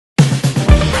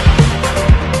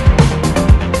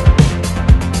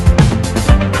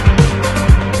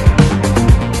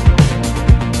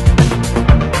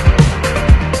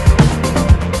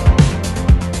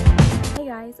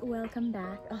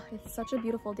such a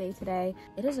beautiful day today.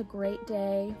 It is a great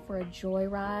day for a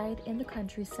joyride in the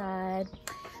countryside.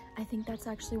 I think that's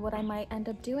actually what I might end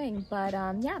up doing. But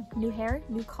yeah, new hair,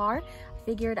 new car.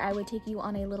 Figured I would take you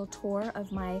on a little tour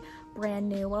of my brand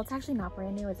new, well, it's actually not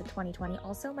brand new, it's a 2020.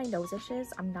 Also, my nose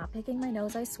itches. I'm not picking my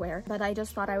nose, I swear. But I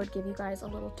just thought I would give you guys a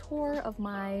little tour of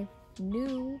my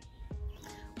new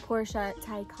Porsche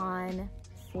Taycan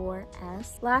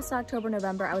 4S. Last October,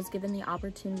 November, I was given the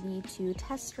opportunity to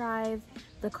test drive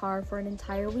the car for an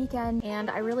entire weekend, and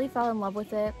I really fell in love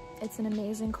with it. It's an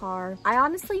amazing car. I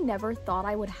honestly never thought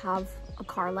I would have a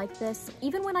car like this.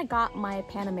 Even when I got my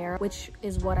Panamera, which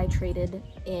is what I traded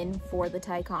in for the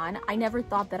Taycan, I never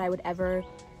thought that I would ever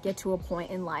get to a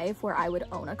point in life where I would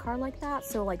own a car like that.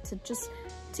 So like to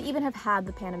even have had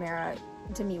the Panamera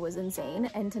to me was insane,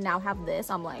 and to now have this,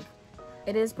 I'm like,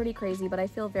 it is pretty crazy, but I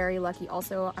feel very lucky.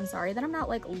 Also, I'm sorry that I'm not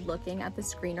like looking at the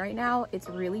screen right now. It's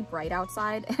really bright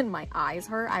outside and my eyes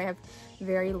hurt. I have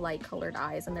very light colored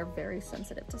eyes and they're very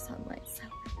sensitive to sunlight, so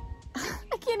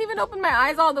I can't even open my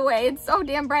eyes all the way. It's so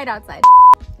damn bright outside.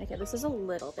 Okay, this is a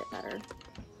little bit better.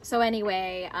 So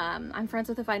anyway, I'm friends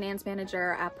with the finance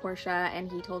manager at Porsche,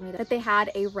 and he told me that they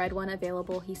had a red one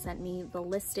available. He sent me the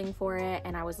listing for it,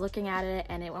 and I was looking at it,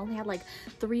 and it only had like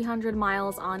 300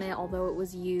 miles on it, although it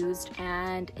was used,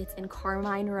 and it's in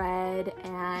carmine red,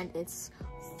 and it's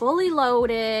fully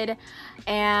loaded.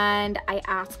 And I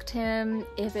asked him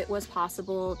if it was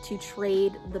possible to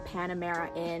trade the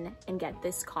Panamera in and get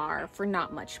this car for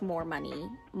not much more money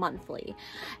monthly.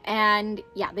 And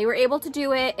yeah, they were able to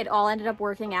do it. It all ended up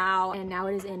working out, and now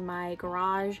it is in my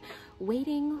garage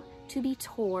waiting to be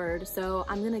toured. So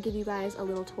I'm gonna give you guys a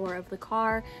little tour of the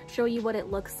car, show you what it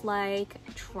looks like,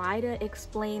 try to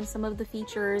explain some of the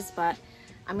features, but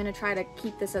I'm gonna try to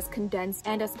keep this as condensed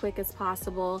and as quick as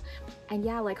possible. And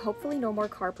yeah, like hopefully no more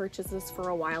car purchases for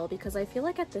a while, because I feel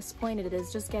like at this point it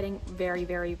is just getting very,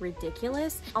 very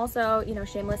ridiculous. Also, you know,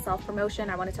 shameless self-promotion,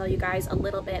 I want to tell you guys a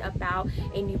little bit about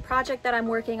a new project that I'm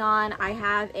working on. I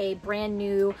have a brand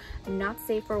new, not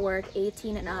safe for work,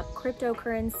 18 and up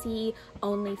cryptocurrency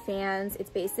OnlyFans.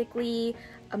 It's basically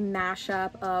a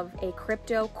mashup of a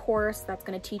crypto course that's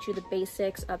going to teach you the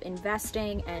basics of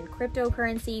investing and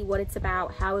cryptocurrency, what it's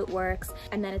about, how it works,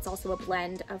 and then it's also a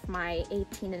blend of my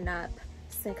 18 and up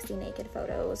sexy naked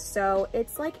photos. So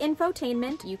it's like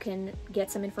infotainment. You can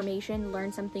get some information,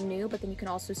 learn something new, but then you can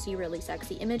also see really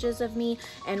sexy images of me.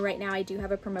 And right now I do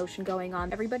have a promotion going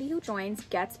on. Everybody who joins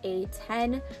gets a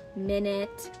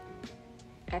 10-minute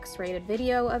X-rated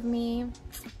video of me.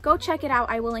 Go check it out.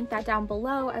 I will link that down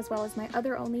below, as well as my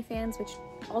other OnlyFans, which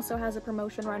also has a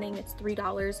promotion running. It's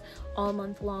 $3 all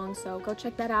month long, so go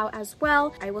check that out as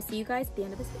well. I will see you guys at the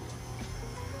end of this video.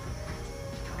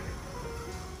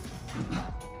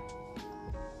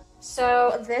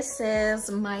 So this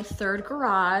is my third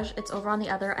garage. It's over on the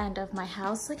other end of my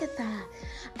house. Look at that,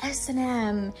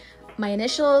 S&M, my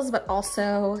initials, but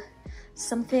also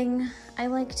something I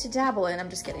like to dabble in. I'm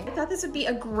just kidding. I thought this would be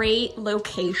a great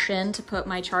location to put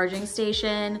my charging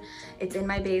station. It's in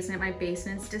my basement. My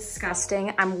basement's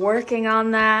disgusting. I'm working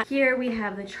on that. Here we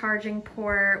have the charging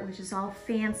port, which is all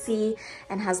fancy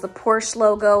and has the Porsche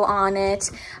logo on it.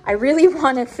 I really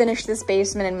want to finish this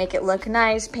basement and make it look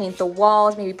nice, paint the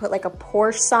walls, maybe put like a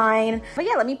Porsche sign. But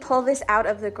yeah, let me pull this out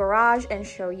of the garage and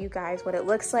show you guys what it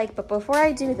looks like. But before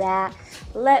I do that,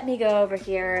 let me go over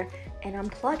here and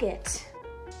unplug it.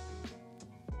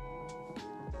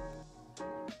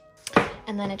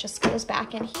 And then it just goes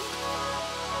back in here.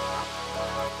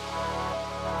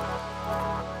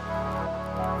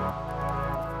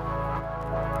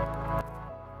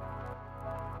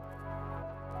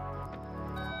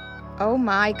 Oh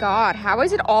my God, how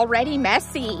is it already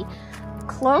messy?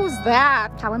 Close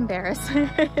that, how embarrassing.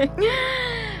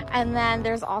 And then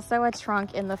there's also a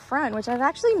trunk in the front, which I've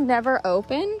actually never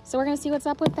opened. So we're gonna see what's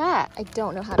up with that. I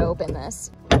don't know how to open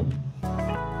this.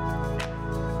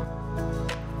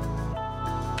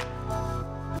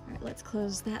 Let's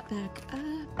close that back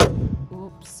up.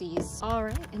 Oopsies. All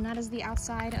right, and that is the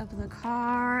outside of the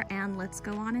car, and let's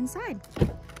go on inside.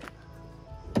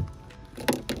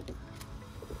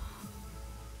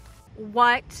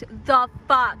 What the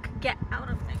fuck? Get out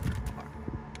of my car.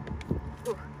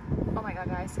 Ooh. Oh my God,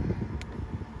 guys.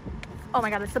 Oh my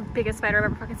God, that's the biggest spider I've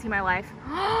ever fucking seen in my life.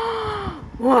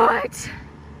 What?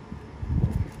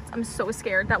 I'm so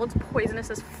scared. That looks poisonous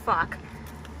as fuck.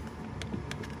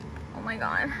 Oh my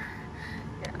God.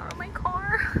 Get out of my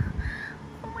car.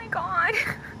 Oh my God.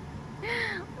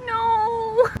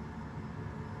 No.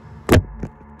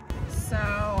 So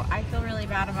I feel really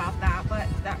bad about that, but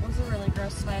that was a really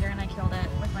gross spider and I killed it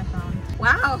with my phone.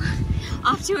 Wow,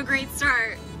 off to a great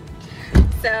start.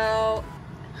 So,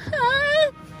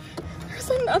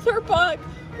 another bug.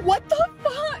 What the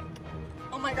fuck?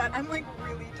 Oh my God, I'm like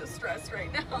really distressed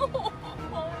right now.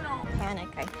 Oh no. Panic,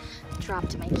 I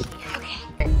dropped my key.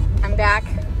 Okay, I'm back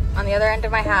on the other end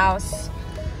of my house.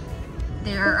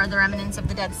 There are the remnants of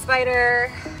the dead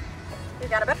spider. We've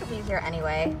got a bunch of these here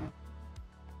anyway.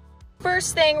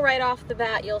 First thing right off the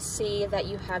bat, you'll see that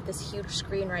you have this huge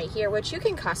screen right here, which you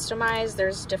can customize.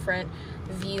 There's different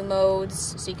view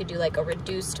modes. So you could do like a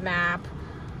reduced map.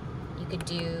 You could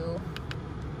do,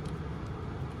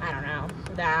 I don't know,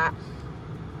 that.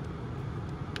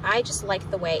 I just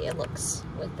like the way it looks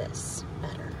with this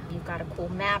better. You've got a cool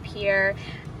map here.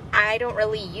 I don't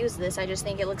really use this, I just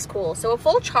think it looks cool. So a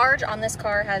full charge on this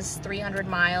car has 300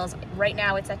 miles. Right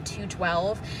now it's at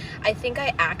 212. I think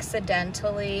I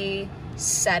accidentally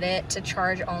set it to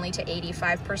charge only to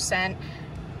 85%.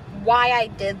 Why I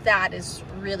did that is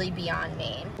really beyond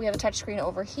me. We have a touchscreen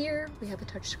over here. We have a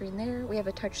touchscreen there. We have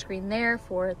a touchscreen there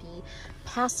for the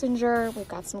passenger. We've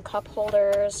got some cup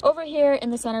holders. Over here in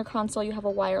the center console, you have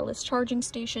a wireless charging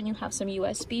station. You have some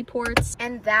USB ports.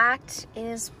 And that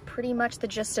is pretty much the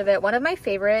gist of it. One of my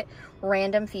favorite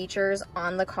random features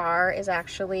on the car is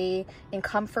actually in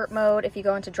comfort mode. If you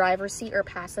go into driver's seat or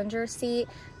passenger seat,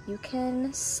 you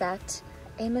can set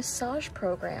a massage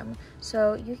program.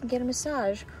 So you can get a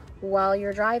massage while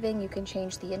you're driving. You can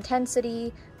change the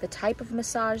intensity, the type of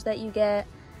massage that you get,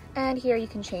 and here you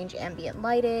can change ambient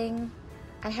lighting.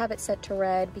 I have it set to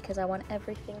red because I want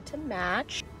everything to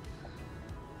match.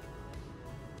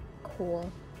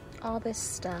 Cool. All this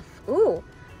stuff. Ooh,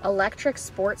 electric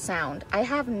sport sound. I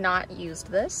have not used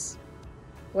this.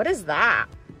 What is that?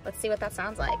 Let's see what that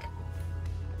sounds like.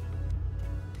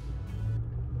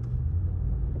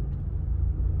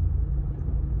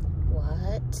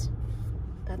 What?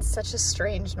 That's such a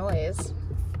strange noise.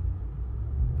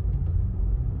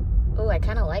 Oh, I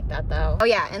kind of like that though. Oh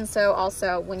yeah, and so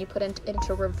also when you put it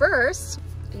into reverse,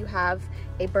 you have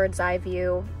a bird's eye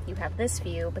view. You have this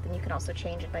view, but then you can also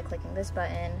change it by clicking this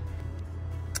button.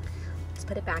 Let's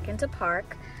put it back into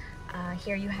park.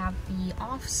 Here you have the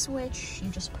off switch. You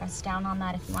just press down on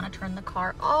that if you want to turn the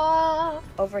car off.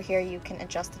 Over here you can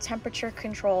adjust the temperature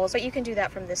controls, but you can do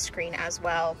that from this screen as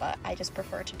well, but I just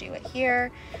prefer to do it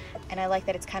here. And I like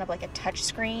that it's kind of like a touch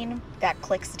screen that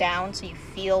clicks down so you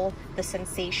feel the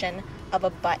sensation of a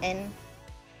button.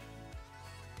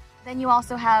 Then you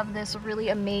also have this really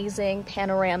amazing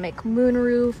panoramic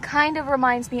moonroof. Kind of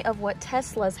reminds me of what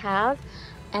Teslas have.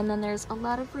 And then there's a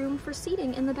lot of room for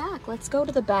seating in the back. Let's go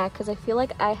to the back because I feel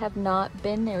like I have not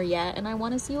been there yet and I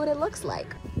want to see what it looks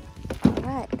like. All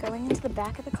right, going into the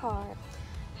back of the car.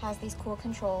 Has these cool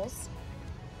controls.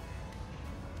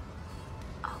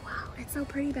 Oh wow, it's so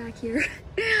pretty back here.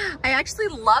 I actually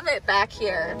love it back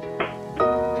here.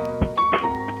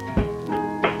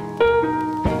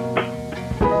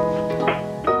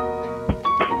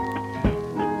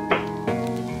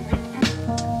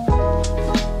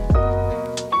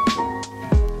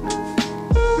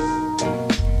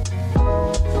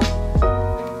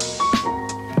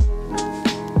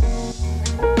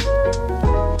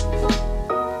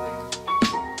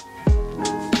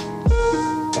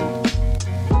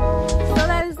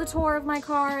 Tour of my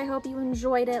car. I hope you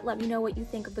enjoyed it. Let me know what you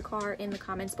think of the car in the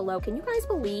comments below. Can you guys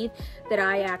believe that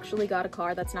I actually got a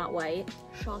car that's not white?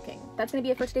 Shocking. That's gonna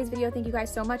be it for today's video. Thank you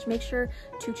guys so much. Make sure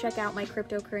to check out my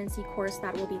cryptocurrency course.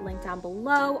 That will be linked down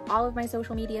below. All of my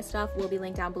social media stuff will be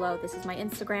linked down below. This is my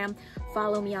Instagram.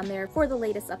 Follow me on there for the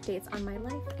latest updates on my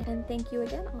life. And thank you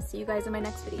again. I'll see you guys in my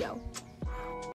next video.